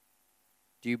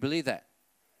 Do you believe that?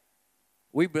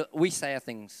 We say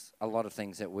a lot of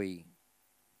things that we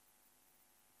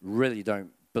really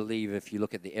don't believe if you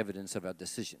look at the evidence of our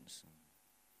decisions.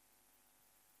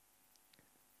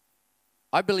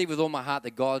 I believe with all my heart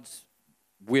that God's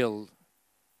will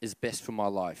is best for my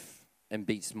life and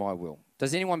beats my will.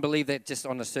 Does anyone believe that just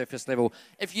on a surface level?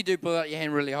 If you do, put out your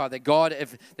hand really high, that God,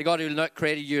 if the God who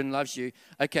created you and loves you.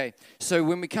 Okay, so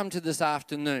when we come to this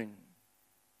afternoon,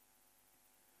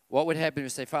 what would happen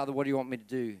is say, Father, what do you want me to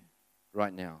do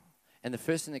right now? And the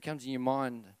first thing that comes in your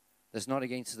mind that's not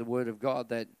against the word of God,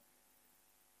 that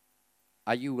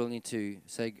are you willing to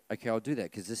say, okay, I'll do that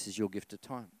because this is your gift of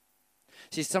time.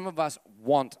 See, some of us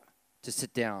want to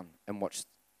sit down and watch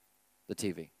the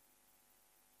TV.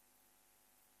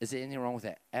 Is there anything wrong with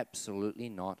that? Absolutely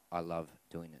not. I love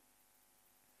doing it.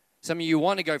 Some of you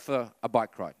want to go for a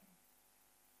bike ride.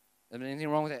 Is there anything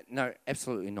wrong with that? No,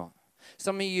 absolutely not.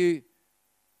 Some of you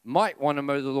might want to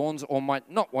mow the lawns or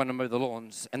might not want to mow the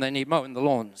lawns, and they need mowing the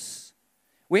lawns.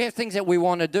 We have things that we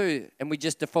want to do, and we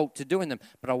just default to doing them.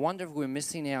 But I wonder if we're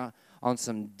missing out on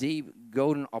some deep,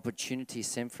 golden opportunities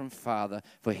sent from Father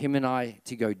for him and I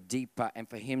to go deeper and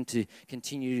for him to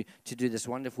continue to do this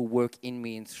wonderful work in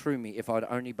me and through me if I'd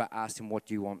only but ask him, what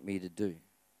do you want me to do?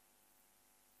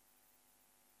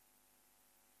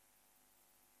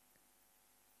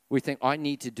 We think, I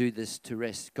need to do this to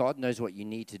rest. God knows what you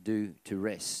need to do to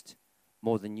rest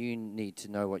more than you need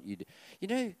to know what you do. You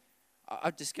know,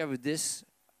 I've discovered this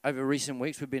over recent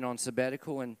weeks. We've been on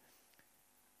sabbatical, and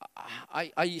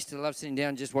I used to love sitting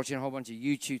down just watching a whole bunch of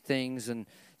YouTube things and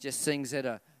just things that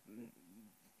are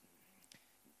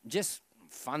just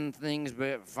fun things,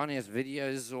 but funniest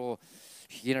videos, or,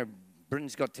 you know,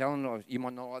 Britain's Got Talent, or you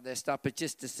might not like that stuff, but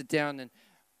just to sit down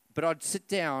but I'd sit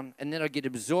down and then I'd get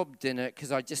absorbed in it because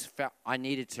I just felt I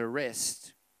needed to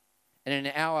rest. And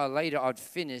an hour later I'd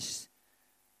finish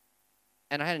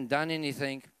and I hadn't done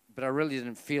anything, but I really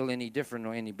didn't feel any different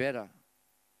or any better.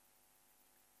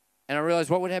 And I realized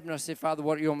what would happen. I said, Father,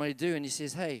 what do you want me to do? And he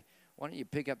says, hey, why don't you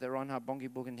pick up that Reinhard Bonnke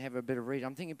book and have a bit of read?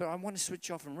 I'm thinking, but I want to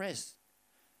switch off and rest.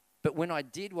 But when I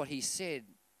did what he said,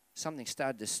 something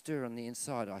started to stir on the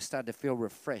inside. I started to feel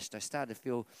refreshed. I started to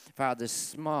feel Father's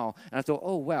smile. And I thought,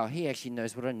 oh, wow, he actually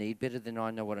knows what I need better than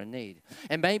I know what I need.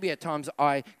 And maybe at times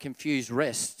I confuse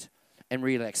rest and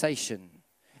relaxation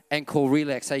and call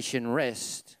relaxation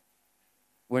rest,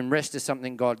 when rest is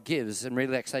something God gives and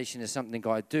relaxation is something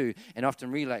God do. And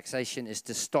often relaxation is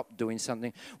to stop doing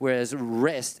something, whereas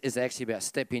rest is actually about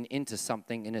stepping into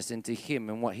something, and it's into him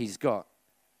and what he's got.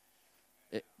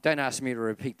 Don't ask me to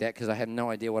repeat that because I had no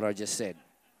idea what I just said.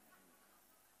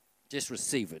 Just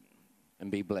receive it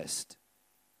and be blessed.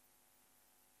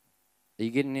 Are you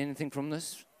getting anything from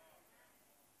this?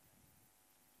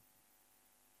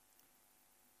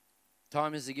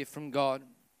 Time is a gift from God,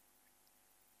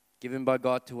 given by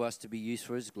God to us to be used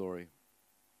for his glory.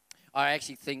 I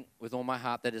actually think with all my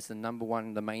heart that is the number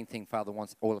one, the main thing Father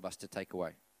wants all of us to take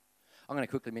away. I'm going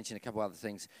to quickly mention a couple other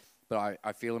things, but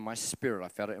I feel in my spirit, I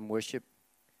felt it in worship.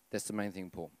 That's the main thing,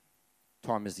 Paul.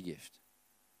 Time is a gift.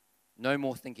 No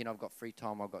more thinking, I've got free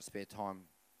time, I've got spare time.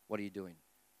 What are you doing?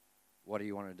 What do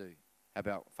you want to do? How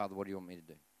about, Father, what do you want me to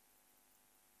do?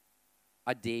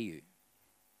 I dare you.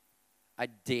 I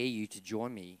dare you to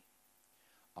join me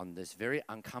on this very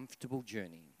uncomfortable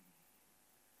journey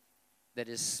that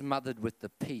is smothered with the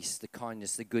peace, the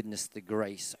kindness, the goodness, the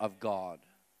grace of God.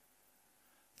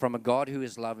 From a God who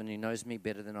is love and who knows me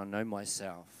better than I know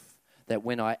myself, that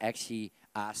when I actually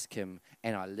ask him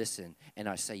and I listen and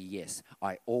I say yes,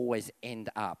 I always end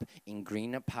up in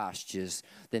greener pastures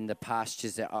than the path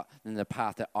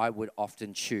that I would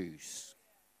often choose.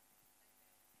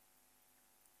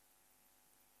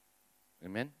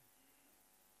 Amen?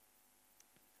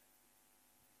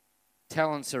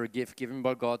 Talents are a gift given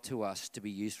by God to us to be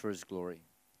used for his glory.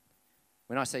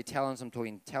 When I say talents, I'm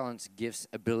talking talents, gifts,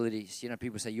 abilities. You know,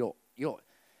 people say, you're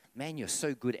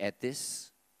so good at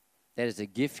this. That is a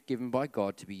gift given by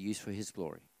God to be used for his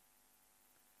glory.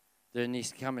 There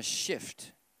needs to come a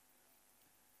shift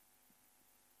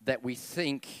that we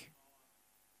think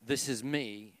this is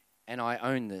me and I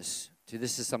own this, to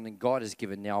this is something God has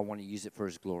given, now I want to use it for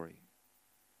his glory.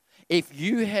 If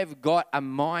you have got a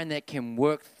mind that can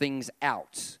work things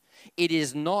out, it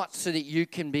is not so that you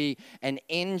can be an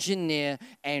engineer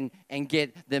and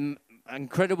get the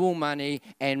incredible money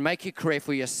and make a career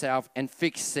for yourself and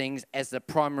fix things as the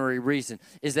primary reason.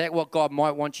 Is that what God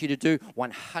might want you to do?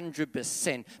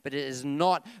 100%. But it is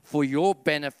not for your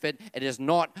benefit. It is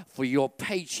not for your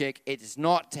paycheck. It is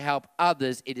not to help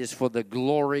others. It is for the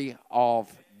glory of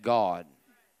God.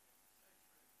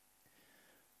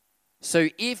 So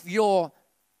if your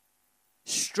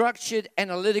structured,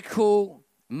 analytical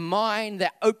mind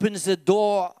that opens the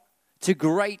door to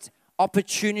great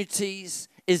opportunities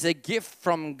is a gift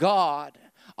from God,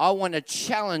 I want to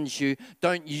challenge you,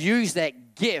 don't use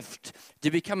that gift to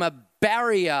become a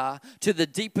barrier to the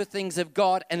deeper things of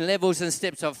God and levels and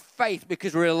steps of faith,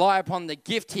 because we rely upon the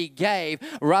gift he gave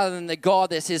rather than the God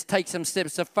that says take some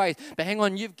steps of faith. But hang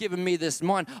on, you've given me this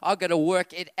mind, I've got to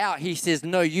work it out. He says,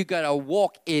 no, you got to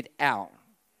walk it out.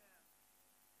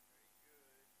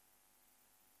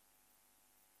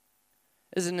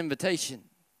 It's an invitation.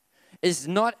 It's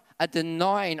not a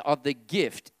denying of the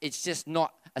gift. It's just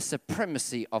not a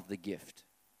supremacy of the gift.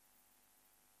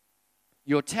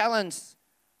 Your talents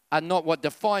are not what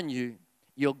define you.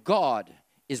 Your God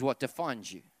is what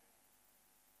defines you.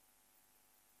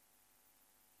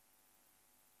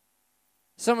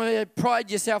 Some of you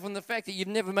pride yourself on the fact that you've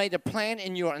never made a plan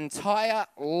in your entire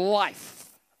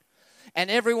life. And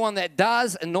everyone that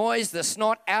does annoys the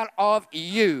snot out of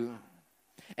you.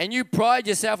 And you pride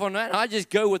yourself on that. I just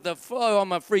go with the flow.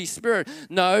 I'm a free spirit.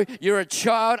 No, you're a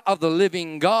child of the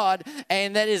living God.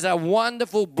 And that is a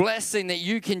wonderful blessing that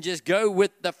you can just go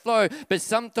with the flow. But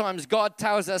sometimes God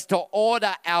tells us to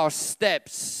order our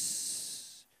steps.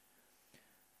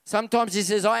 Sometimes he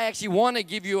says, I actually want to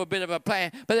give you a bit of a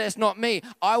plan, but that's not me.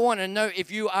 I want to know if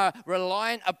you are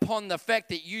reliant upon the fact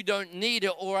that you don't need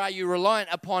it, or are you reliant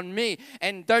upon me?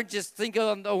 And don't just think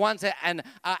of the ones that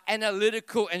are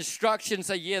analytical instructions,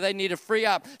 say, yeah, they need to free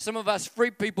up. Some of us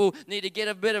free people need to get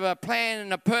a bit of a plan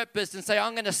and a purpose and say,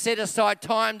 I'm going to set aside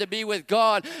time to be with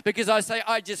God, because I say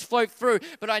I just float through,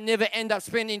 but I never end up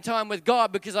spending time with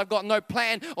God because I've got no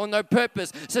plan or no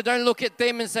purpose. So don't look at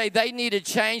them and say they need to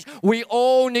change. We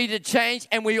all need to change,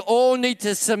 and we all need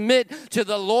to submit to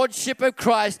the lordship of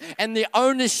Christ and the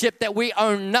ownership that we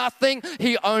own nothing.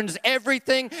 He owns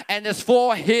everything, and it's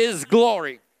for his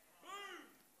glory.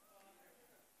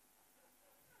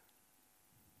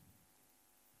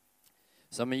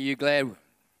 Some of you glad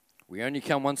we only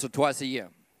come once or twice a year.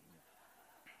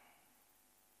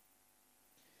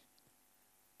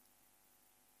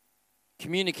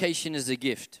 Communication is a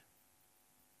gift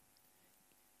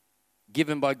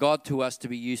given by God to us to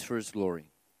be used for his glory.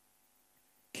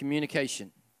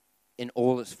 Communication in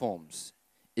all its forms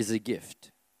is a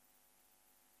gift.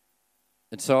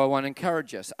 And so I want to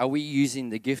encourage us. Are we using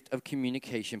the gift of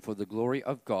communication for the glory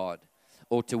of God,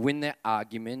 or to win that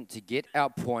argument, to get our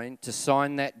point, to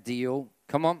sign that deal?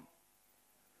 Come on.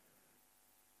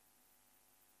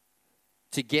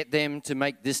 To get them to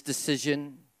make this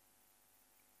decision.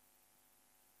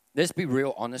 Let's be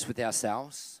real honest with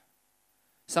ourselves.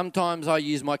 Sometimes I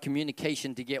use my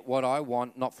communication to get what I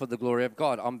want, not for the glory of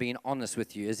God. I'm being honest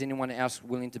with you. Is anyone else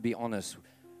willing to be honest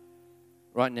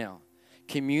right now?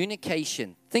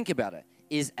 Communication, think about it,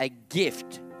 is a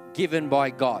gift given by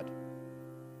God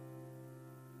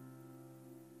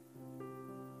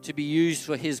to be used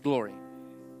for his glory.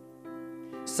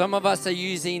 Some of us are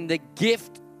using the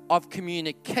gift of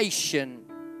communication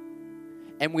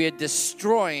and we are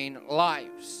destroying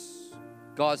lives.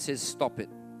 God says, stop it.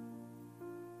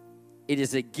 It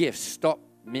is a gift. Stop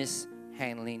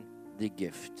mishandling the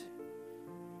gift.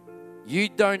 You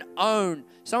don't own.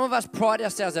 Some of us pride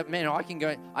ourselves that, man, I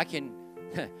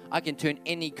can turn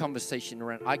any conversation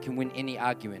around. I can win any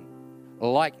argument.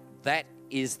 like that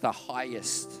is the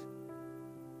highest.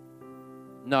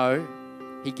 No,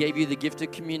 He gave you the gift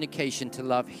of communication to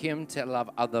love Him, to love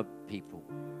other people.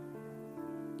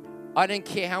 I don't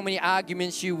care how many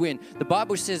arguments you win. The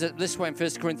Bible says it this way in 1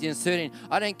 Corinthians 13.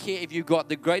 I don't care if you've got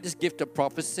the greatest gift of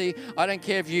prophecy. I don't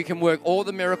care if you can work all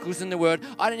the miracles in the world.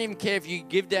 I don't even care if you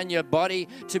give down your body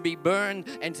to be burned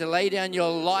and to lay down your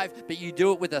life, but you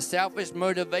do it with a selfish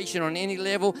motivation on any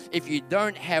level. If you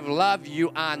don't have love,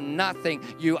 you are nothing.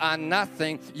 You are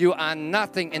nothing. You are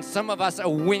nothing. And some of us are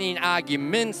winning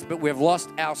arguments, but we've lost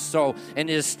our soul. And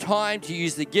it is time to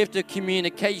use the gift of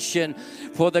communication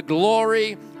for the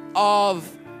glory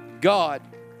of God.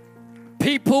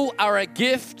 People are a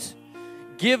gift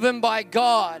given by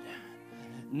God,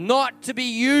 not to be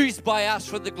used by us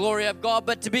for the glory of God,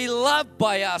 but to be loved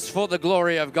by us for the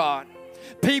glory of God.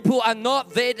 People are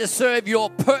not there to serve your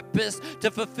purpose, to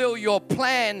fulfill your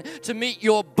plan, to meet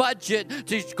your budget,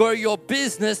 to grow your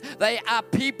business. They are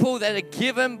people that are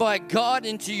given by God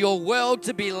into your world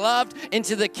to be loved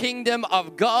into the kingdom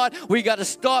of God. We got to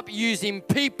stop using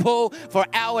people for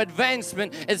our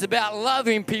advancement. It's about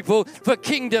loving people for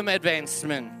kingdom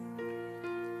advancement.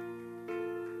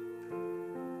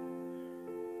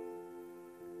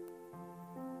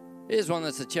 Here's one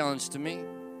that's a challenge to me.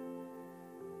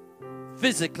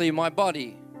 Physically, my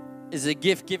body is a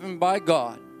gift given by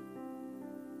God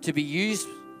to be used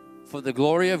for the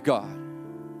glory of God,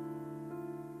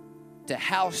 to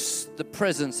house the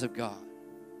presence of God,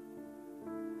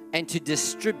 and to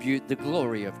distribute the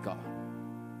glory of God.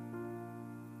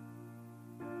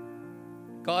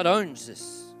 God owns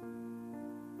this.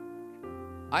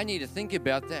 I need to think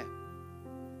about that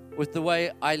with the way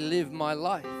I live my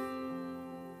life.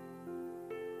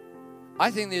 I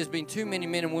think there's been too many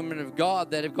men and women of God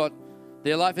that have got,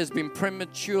 their life has been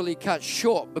prematurely cut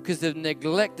short because they've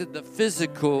neglected the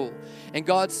physical. And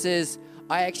God says,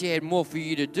 I actually had more for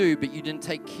you to do, but you didn't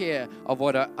take care of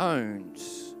what I owned.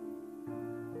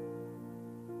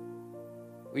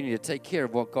 We need to take care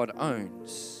of what God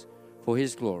owns for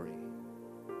His glory.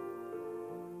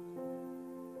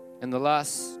 And the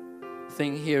last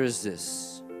thing here is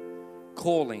this.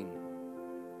 Calling.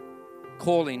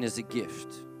 Calling is a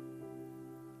gift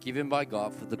given by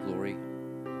God for the glory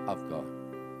of God.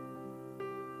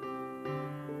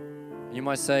 And you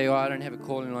might say, oh, I don't have a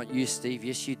calling like you, Steve.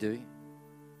 Yes, you do.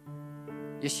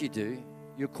 Yes, you do.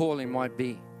 Your calling might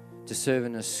be to serve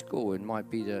in a school. It might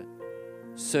be to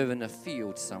serve in a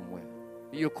field somewhere.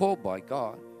 But you're called by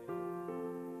God.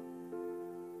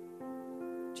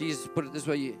 Jesus put it this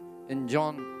way, in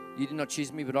John, you did not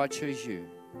choose me, but I chose you.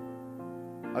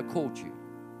 I called you.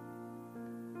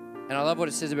 And I love what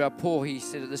it says about Paul. He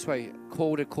said it this way,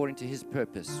 called according to his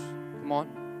purpose. Come on.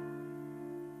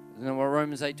 Isn't that what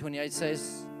Romans 8:28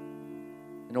 says?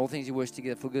 In all things he works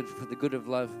together for good, for the good of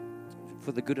love,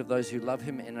 for the good of those who love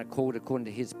him and are called according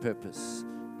to his purpose,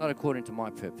 not according to my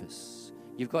purpose.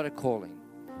 You've got a calling.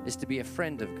 It's to be a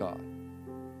friend of God.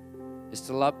 It's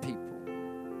to love people.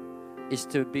 It's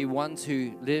to be ones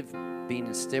who live being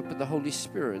in step with the Holy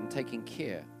Spirit and taking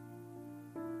care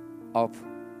of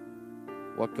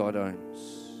what God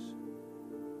owns.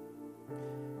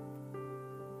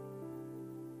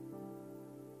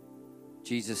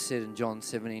 Jesus said in John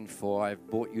 17:4, I have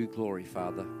brought you glory,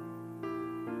 Father,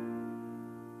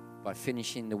 by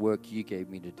finishing the work you gave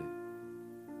me to do.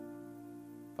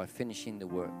 By finishing the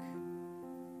work.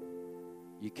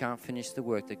 You can't finish the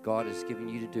work that God has given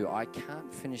you to do. I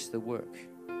can't finish the work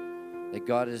that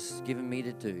God has given me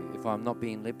to do if I'm not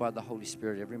being led by the Holy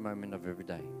Spirit every moment of every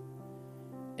day.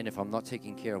 And if I'm not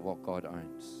taking care of what God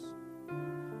owns.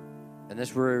 And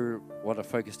that's really what I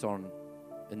focused on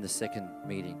in the second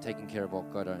meeting, taking care of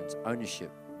what God owns.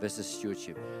 Ownership versus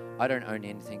stewardship. I don't own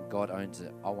anything, God owns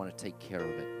it. I want to take care of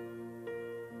it.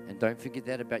 And don't forget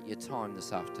that about your time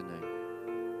this afternoon.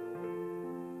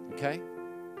 Okay?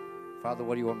 Father,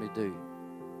 what do you want me to do?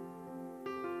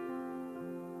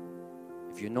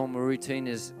 If your normal routine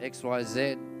is X, Y,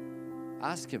 Z,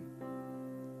 ask Him.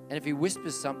 And if He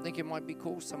whispers something, it might be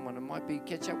call someone. It might be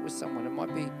catch up with someone. It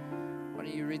might be, why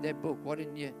don't you read that book? Why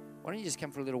don't you just come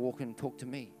for a little walk and talk to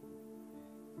me?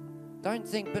 Don't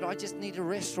think, but I just need to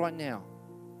rest right now.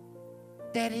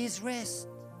 That is rest.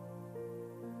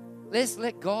 Let's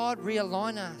let God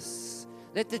realign us.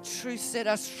 Let the truth set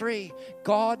us free.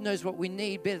 God knows what we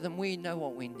need better than we know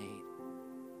what we need.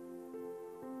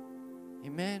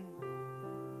 Amen.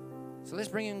 So let's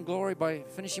bring Him glory by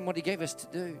finishing what He gave us to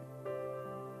do.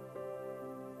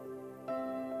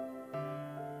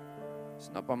 It's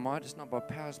not by might, it's not by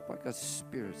power, it's by God's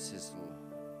Spirit, says the Lord.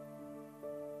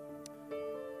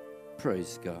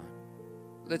 Praise God.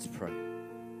 Let's pray.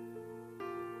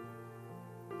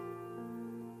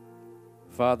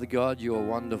 Father God, you are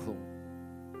wonderful.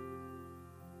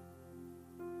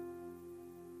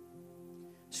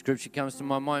 Scripture comes to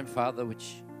my mind, Father,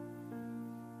 which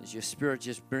is your Spirit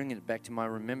just bringing it back to my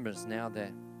remembrance now,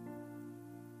 that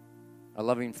a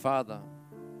loving Father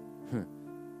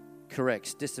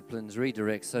corrects, disciplines,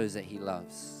 redirects those that He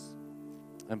loves.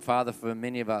 And Father, for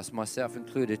many of us, myself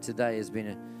included, today has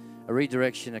been a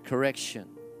redirection, a correction.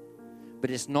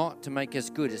 But it's not to make us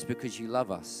good, it's because you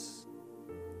love us.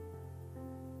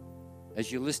 As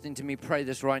you're listening to me pray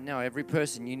this right now, every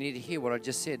person, you need to hear what I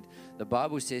just said. The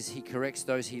Bible says He corrects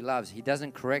those He loves. He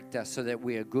doesn't correct us so that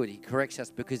we are good. He corrects us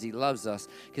because He loves us,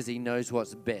 because He knows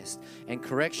what's best. And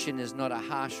correction is not a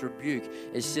harsh rebuke.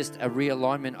 It's just a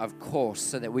realignment of course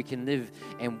so that we can live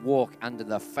and walk under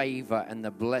the favor and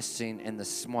the blessing and the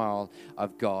smile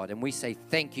of God. And we say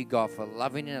thank you, God, for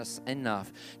loving us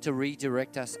enough to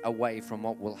redirect us away from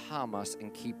what will harm us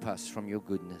and keep us from your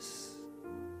goodness.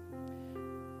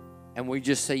 And we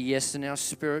just say yes in our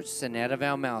spirits and out of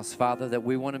our mouths, Father, that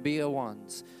we want to be the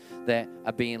ones that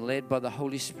are being led by the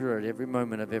Holy Spirit every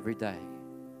moment of every day.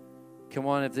 Come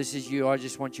on, if this is you, I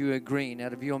just want you agreeing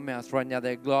out of your mouth right now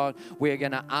that, God, we're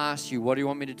going to ask you, what do you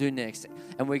want me to do next?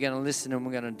 And we're going to listen and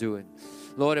we're going to do it.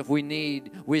 Lord, if we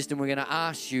need wisdom, we're going to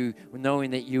ask you,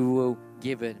 knowing that you will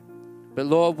give it. But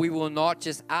Lord, we will not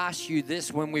just ask you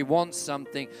this when we want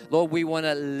something. Lord, we want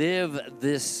to live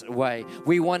this way.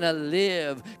 We want to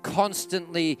live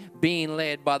constantly being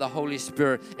led by the Holy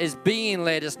Spirit. It's being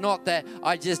led. It's not that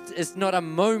it's not a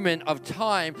moment of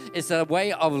time. It's a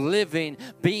way of living,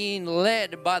 being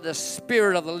led by the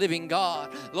Spirit of the living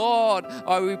God. Lord,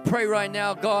 we pray right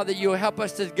now, God, that you'll help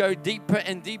us to go deeper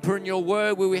and deeper in your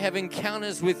word, where we have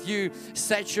encounters with you,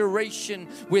 saturation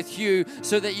with you,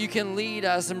 so that you can lead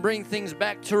us and bring things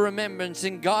back to remembrance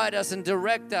and guide us and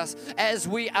direct us as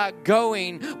we are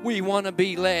going. We want to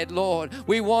be led, Lord.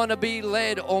 We want to be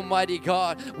led, Almighty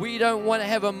God. We don't want to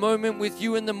have a moment with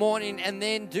you in the morning and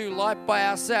then do life by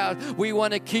ourselves. We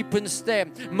want to keep in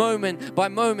step, moment by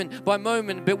moment by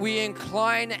moment, but we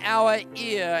incline our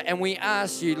ear and we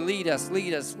ask you, lead us,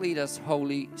 lead us, lead us,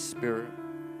 Holy Spirit.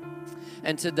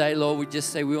 And today, Lord, we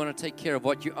just say we want to take care of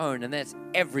what you own, and that's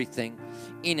everything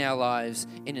in our lives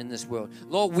and in this world.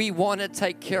 Lord, we want to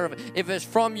take care of it. If it's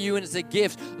from you and it's a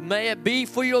gift, may it be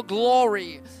for your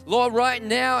glory. Lord, right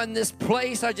now in this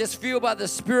place, I just feel by the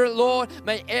Spirit, Lord,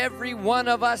 may every one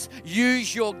of us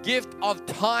use your gift of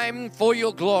time for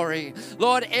your glory.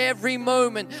 Lord, every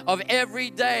moment of every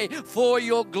day for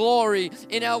your glory,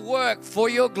 in our work for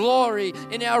your glory,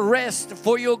 in our rest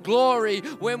for your glory,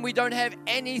 when we don't have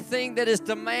anything that is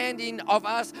demanding of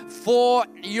us for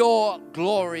your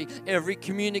glory. Every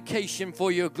communication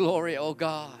for your glory, oh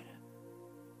God.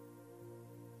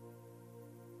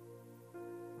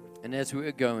 And as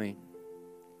we're going,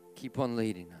 keep on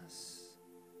leading us.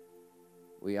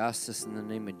 We ask this in the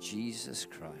name of Jesus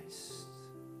Christ.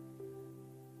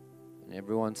 And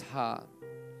everyone's heart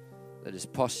that is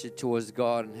postured towards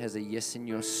God and has a yes in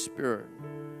your spirit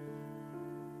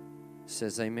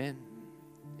says amen.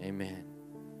 Amen.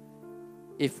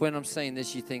 If when I'm saying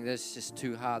this you think that's just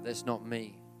too hard, that's not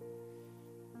me,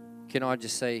 can I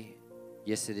just say,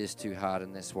 yes, it is too hard,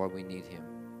 and that's why we need Him.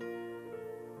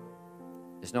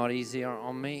 It's not easy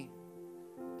on me.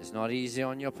 It's not easy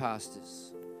on your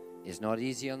pastors. It's not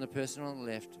easy on the person on the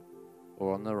left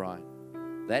or on the right.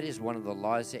 That is one of the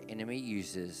lies the enemy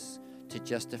uses to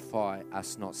justify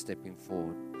us not stepping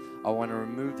forward. I want to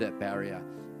remove that barrier.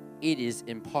 It is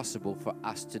impossible for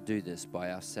us to do this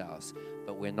by ourselves,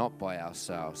 but we're not by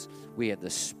ourselves. We have the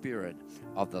Spirit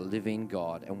of the living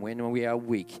God, and when we are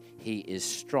weak, He is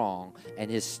strong, and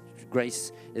His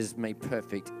grace is made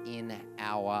perfect in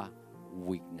our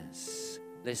weakness.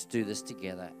 Let's do this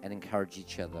together and encourage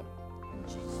each other in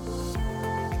Jesus.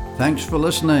 Thanks for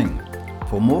listening.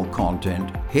 For more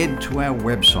content, head to our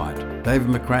website,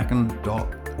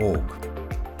 davidmccracken.org.